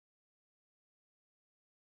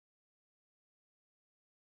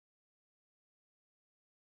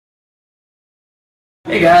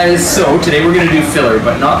Hey guys, so today we're going to do filler,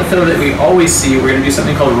 but not the filler that we always see. We're going to do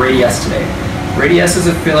something called Radiesse today. Radiesse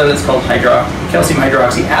is a filler that's called calcium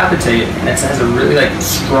hydroxyapatite, and it has a really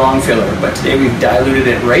strong filler, but today we've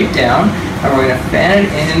diluted it right down, and we're going to fan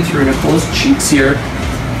it in through Nicole's cheeks here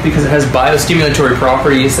because it has biostimulatory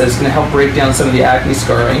properties that's going to help break down some of the acne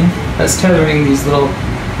scarring that's tethering these little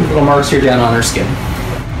marks here down on her skin.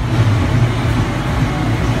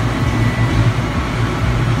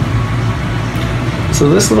 So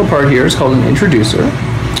this little part here is called an introducer.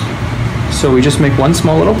 So we just make one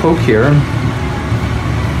small little poke here, and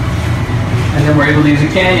then we're able to use a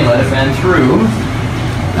cannula to fan through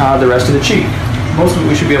the rest of the cheek. Most of it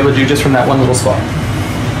we should be able to do just from that one little spot.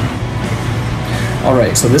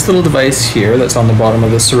 Alright, so this little device here that's on the bottom of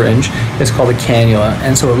the syringe is called a cannula,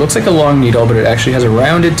 and so it looks like a long needle, but it actually has a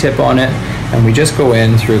rounded tip on it, and we just go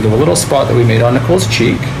in through the little spot that we made on Nicole's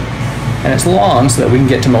cheek. And it's long so that we can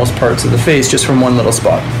get to most parts of the face just from one little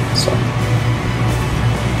spot. So.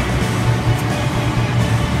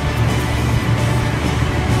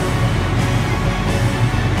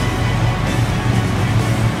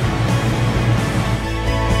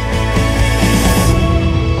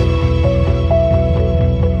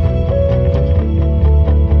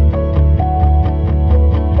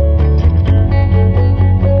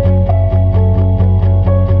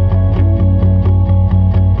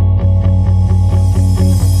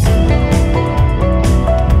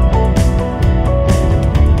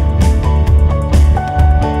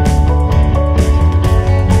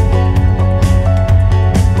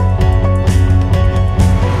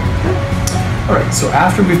 Alright, so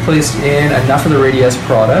after we've placed in enough of the Radiesse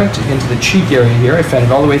product into the cheek area here, I fan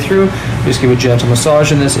it all the way through. Just give a gentle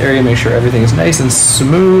massage in this area, make sure everything is nice and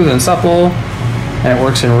smooth and supple, and it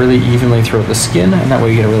works in really evenly throughout the skin, and that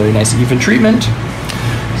way you get a really nice even treatment.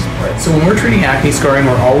 Alright, so when we're treating acne scarring,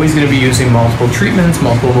 we're always going to be using multiple treatments,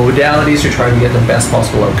 multiple modalities to try to get the best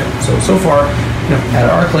possible outcome. So far, at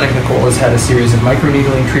our clinic, Nicole has had a series of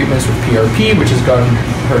microneedling treatments with PRP, which has gotten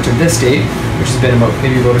her to this date, which has been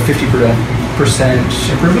maybe about a 50%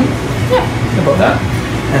 improvement? Yeah, about that.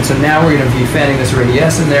 And so now we're going to be fanning this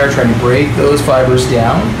Radiesse in there, trying to break those fibers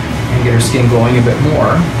down and get her skin glowing a bit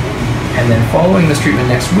more. And then following this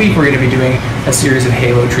treatment next week, we're going to be doing a series of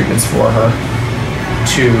HALO treatments for her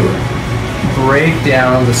to break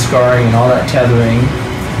down the scarring and all that tethering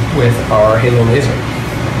with our HALO laser.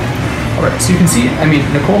 Alright, so you can see,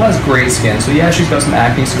 Nicole has great skin, so yeah, she's got some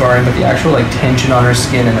acne scarring, but the actual tension on her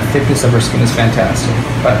skin and the thickness of her skin is fantastic.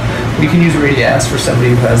 But we can use Radiesse for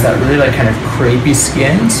somebody who has that really kind of crepey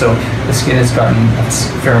skin, so the skin has gotten a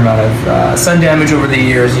fair amount of sun damage over the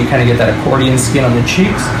years, and you kind of get that accordion skin on the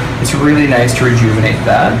cheeks. It's really nice to rejuvenate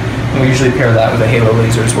that, and we usually pair that with a HALO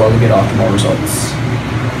laser as well to get optimal results.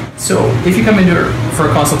 So if you come in for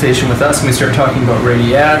a consultation with us and we start talking about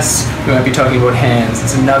Radiesse, we might be talking about hands.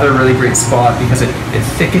 It's another really great spot because it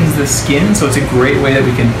thickens the skin, so it's a great way that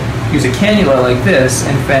we can use a cannula like this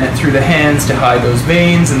and fan it through the hands to hide those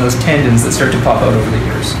veins and those tendons that start to pop out over the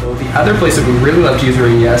years. So the other place that we really love to use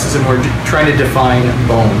Radiesse is when we're trying to define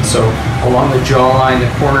bone. So along the jawline,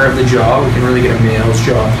 the corner of the jaw, we can really get a male's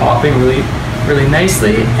jaw popping really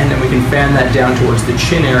nicely, and then we can fan that down towards the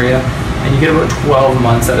chin area, and you get about 12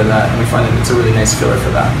 months out of that, and we find that it's a really nice filler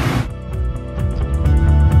for that.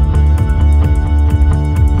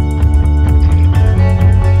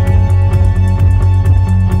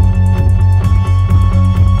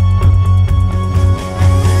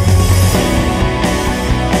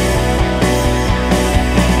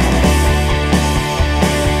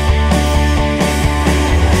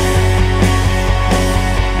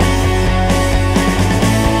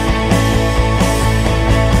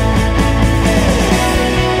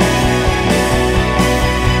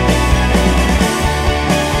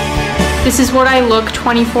 This is what I look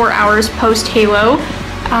 24 hours post HALO.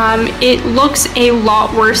 It looks a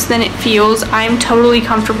lot worse than it feels. I'm totally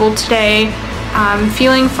comfortable today. I'm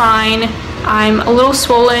feeling fine. I'm a little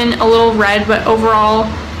swollen, a little red, but overall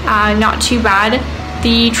not too bad.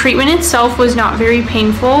 The treatment itself was not very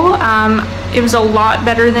painful. It was a lot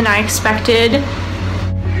better than I expected.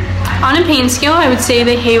 On a pain scale, I would say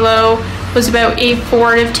the HALO was about a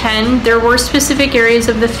 4 out of 10. There were specific areas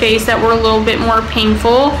of the face that were a little bit more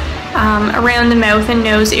painful. Around the mouth and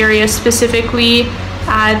nose area specifically.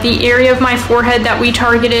 The area of my forehead that we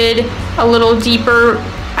targeted a little deeper,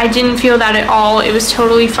 I didn't feel that at all. It was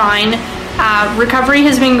totally fine. Recovery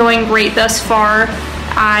has been going great thus far.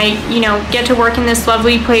 I, get to work in this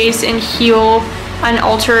lovely place and heal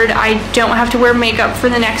unaltered. I don't have to wear makeup for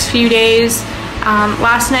the next few days.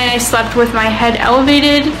 Last night I slept with my head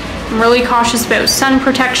elevated. I'm really cautious about sun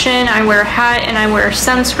protection. I wear a hat and I wear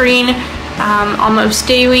sunscreen. almost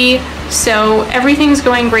daily. So everything's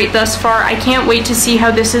going great thus far. I can't wait to see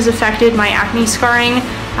how this has affected my acne scarring.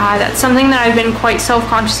 That's something that I've been quite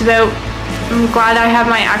self-conscious about. I'm glad I have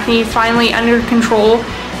my acne finally under control,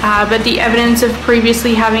 but the evidence of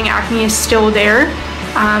previously having acne is still there.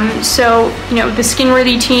 So, you know, the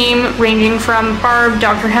Skinworthy team, ranging from Barb,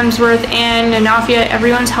 Dr. Hemsworth, and Anafia,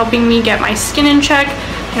 everyone's helping me get my skin in check.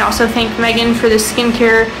 I can also thank Megan for the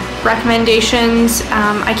skincare recommendations.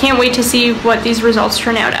 I can't wait to see what these results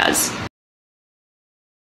turn out as.